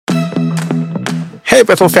Hey,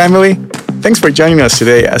 Bethel family! Thanks for joining us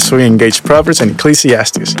today as we engage Proverbs and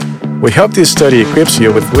Ecclesiastes. We hope this study equips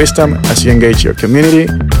you with wisdom as you engage your community,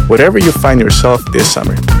 wherever you find yourself this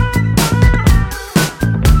summer.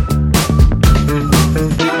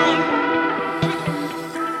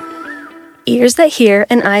 Ears that hear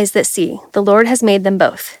and eyes that see, the Lord has made them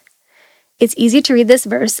both. It's easy to read this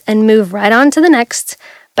verse and move right on to the next,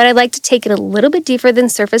 but I'd like to take it a little bit deeper than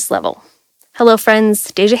surface level. Hello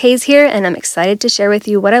friends, Deja Hayes here, and I'm excited to share with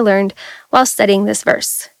you what I learned while studying this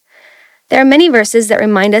verse. There are many verses that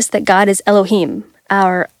remind us that God is Elohim,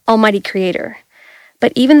 our almighty creator.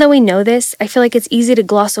 But even though we know this, I feel like it's easy to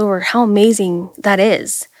gloss over how amazing that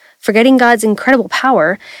is, forgetting God's incredible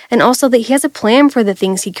power, and also that he has a plan for the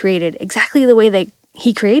things he created exactly the way that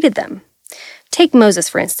he created them. Take Moses,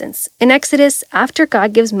 for instance. In Exodus, after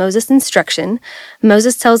God gives Moses instruction,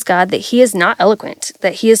 Moses tells God that he is not eloquent,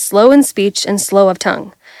 that he is slow in speech and slow of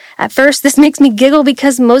tongue. At first, this makes me giggle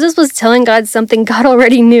because Moses was telling God something God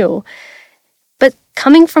already knew. But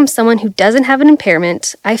coming from someone who doesn't have an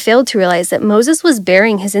impairment, I failed to realize that Moses was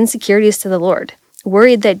bearing his insecurities to the Lord,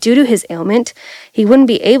 worried that due to his ailment, he wouldn't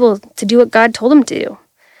be able to do what God told him to do.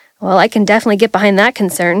 Well, I can definitely get behind that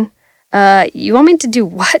concern. You want me to do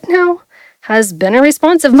what now? Has been a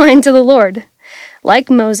response of mine to the Lord. Like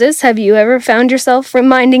Moses, have you ever found yourself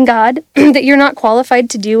reminding God that you're not qualified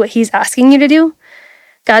to do what he's asking you to do?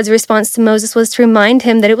 God's response to Moses was to remind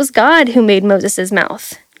him that it was God who made Moses'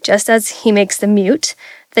 mouth, just as he makes the mute,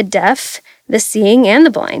 the deaf, the seeing, and the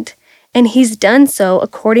blind, and he's done so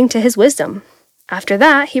according to his wisdom. After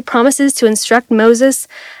that, he promises to instruct Moses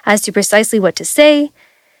as to precisely what to say,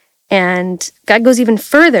 and God goes even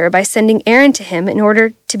further by sending Aaron to him in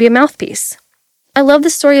order to be a mouthpiece. I love the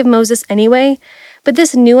story of Moses anyway, but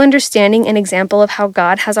this new understanding and example of how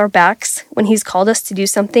God has our backs when he's called us to do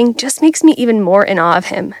something just makes me even more in awe of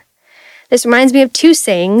him. This reminds me of two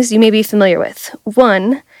sayings you may be familiar with.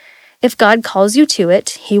 One, if God calls you to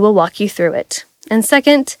it, he will walk you through it. And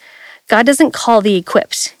second, God doesn't call the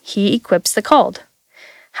equipped, he equips the called.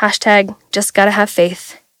 Hashtag, just gotta have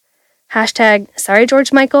faith. Hashtag, sorry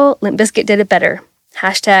George Michael, Limp Bizkit did it better.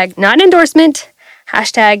 Hashtag, not an endorsement.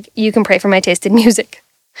 Hashtag, you can pray for my taste in music.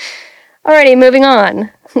 Alrighty, moving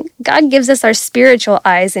on. God gives us our spiritual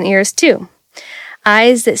eyes and ears too.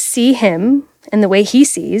 Eyes that see him and the way he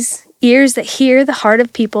sees, ears that hear the heart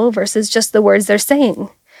of people versus just the words they're saying.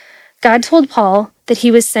 God told Paul that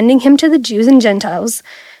he was sending him to the Jews and Gentiles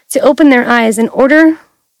to open their eyes in order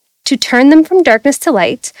to turn them from darkness to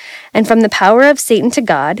light and from the power of Satan to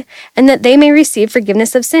God, and that they may receive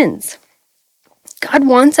forgiveness of sins. God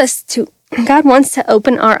wants to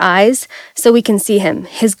open our eyes so we can see him,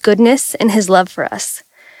 his goodness, and his love for us.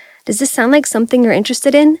 Does this sound like something you're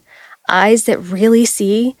interested in? Eyes that really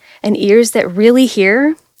see and ears that really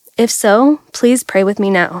hear? If so, please pray with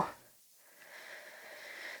me now.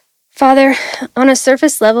 Father, on a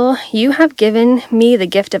surface level, you have given me the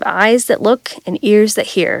gift of eyes that look and ears that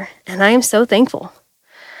hear, and I am so thankful.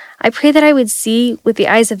 I pray that I would see with the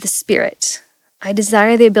eyes of the Spirit. I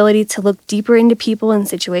desire the ability to look deeper into people and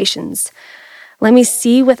situations. Let me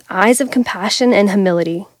see with eyes of compassion and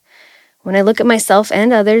humility. When I look at myself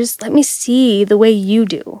and others, let me see the way you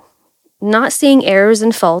do, not seeing errors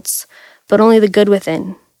and faults, but only the good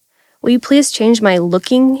within. Will you please change my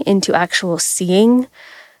looking into actual seeing,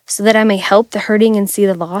 so that I may help the hurting and see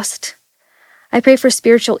the lost? I pray for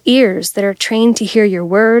spiritual ears that are trained to hear your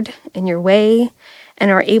word and your way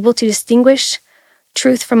and are able to distinguish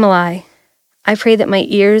truth from a lie. I pray that my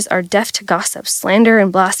ears are deaf to gossip, slander,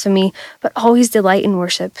 and blasphemy, but always delight in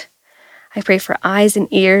worship. I pray for eyes and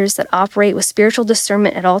ears that operate with spiritual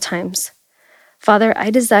discernment at all times. Father, I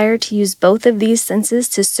desire to use both of these senses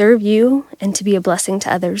to serve you and to be a blessing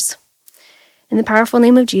to others. In the powerful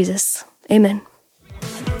name of Jesus, amen.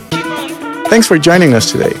 Thanks for joining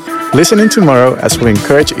us today. Listen in tomorrow as we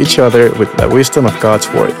encourage each other with the wisdom of God's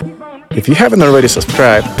Word. If you haven't already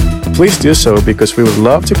subscribed, please do so because we would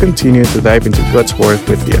love to continue to dive into God's Word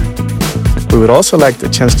with you. We would also like the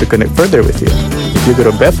chance to connect further with you. If you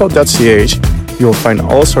go to bethel.ch, you will find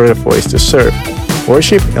all sorts of ways to serve,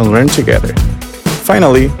 worship, and learn together.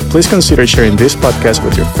 Finally, please consider sharing this podcast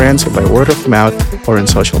with your friends by word of mouth or in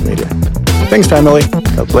social media. Thanks, family.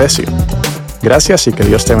 God bless you. Gracias y que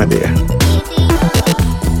Dios te bendiga.